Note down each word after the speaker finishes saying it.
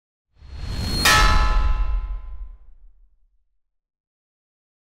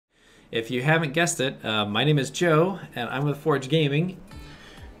If you haven't guessed it, my name is Joe, and I'm with Forge Gaming.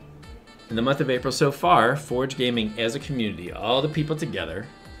 In the month of April so far, Forge Gaming as a community, all the people together,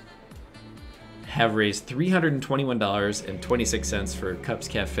 have raised $321.26 for Cups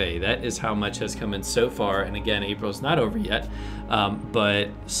Cafe. That is how much has come in so far. And again, April's not over yet, but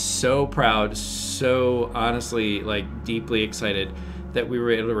so proud, so honestly, like deeply excited that we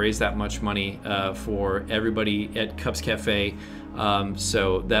were able to raise that much money for everybody at Cups Cafe.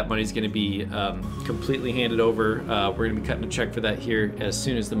 So that money's going to be completely handed over. We're going to be cutting a check for that here as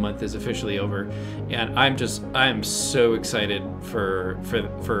soon as the month is officially over, and I'm so excited for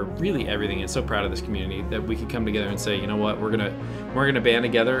really everything, and so proud of this community that we could come together and say, you know what, we're gonna band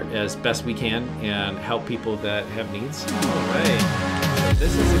together as best we can and help people that have needs. All right, so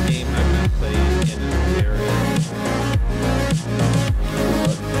this is a game I've not played in an area.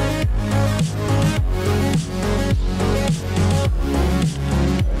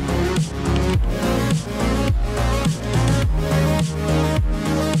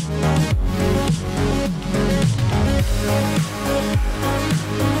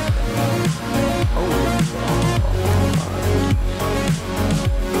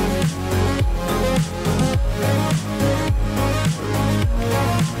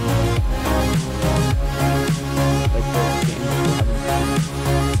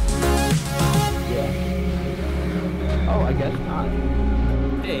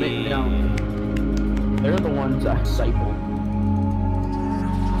 They're the ones I cycle.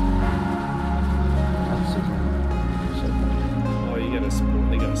 Oh, you got a spore.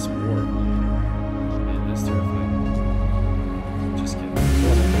 They got a spore. Man, that's terrifying. Just kidding.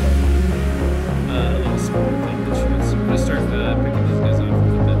 A little spore thing that shoots. I'm gonna start picking these guys off a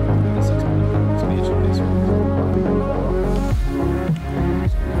little bit. This expansion base.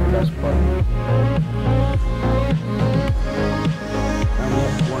 Best part.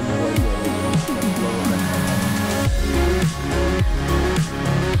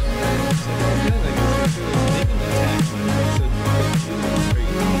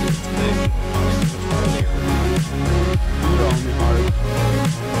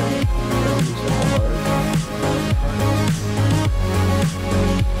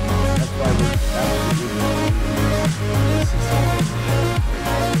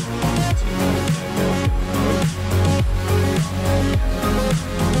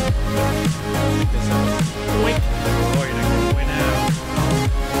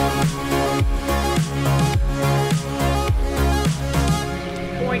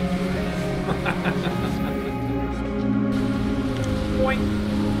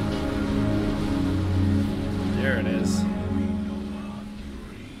 There it is.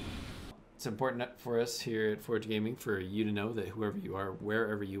 It's important for us here at Forge Gaming for you to know that whoever you are,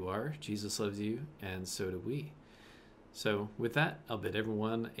 wherever you are, Jesus loves you, and so do we. So with that, I'll bid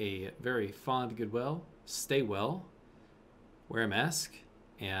everyone a very fond goodwill, stay well, wear a mask,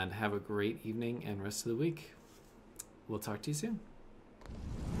 and have a great evening and rest of the week. We'll talk to you soon.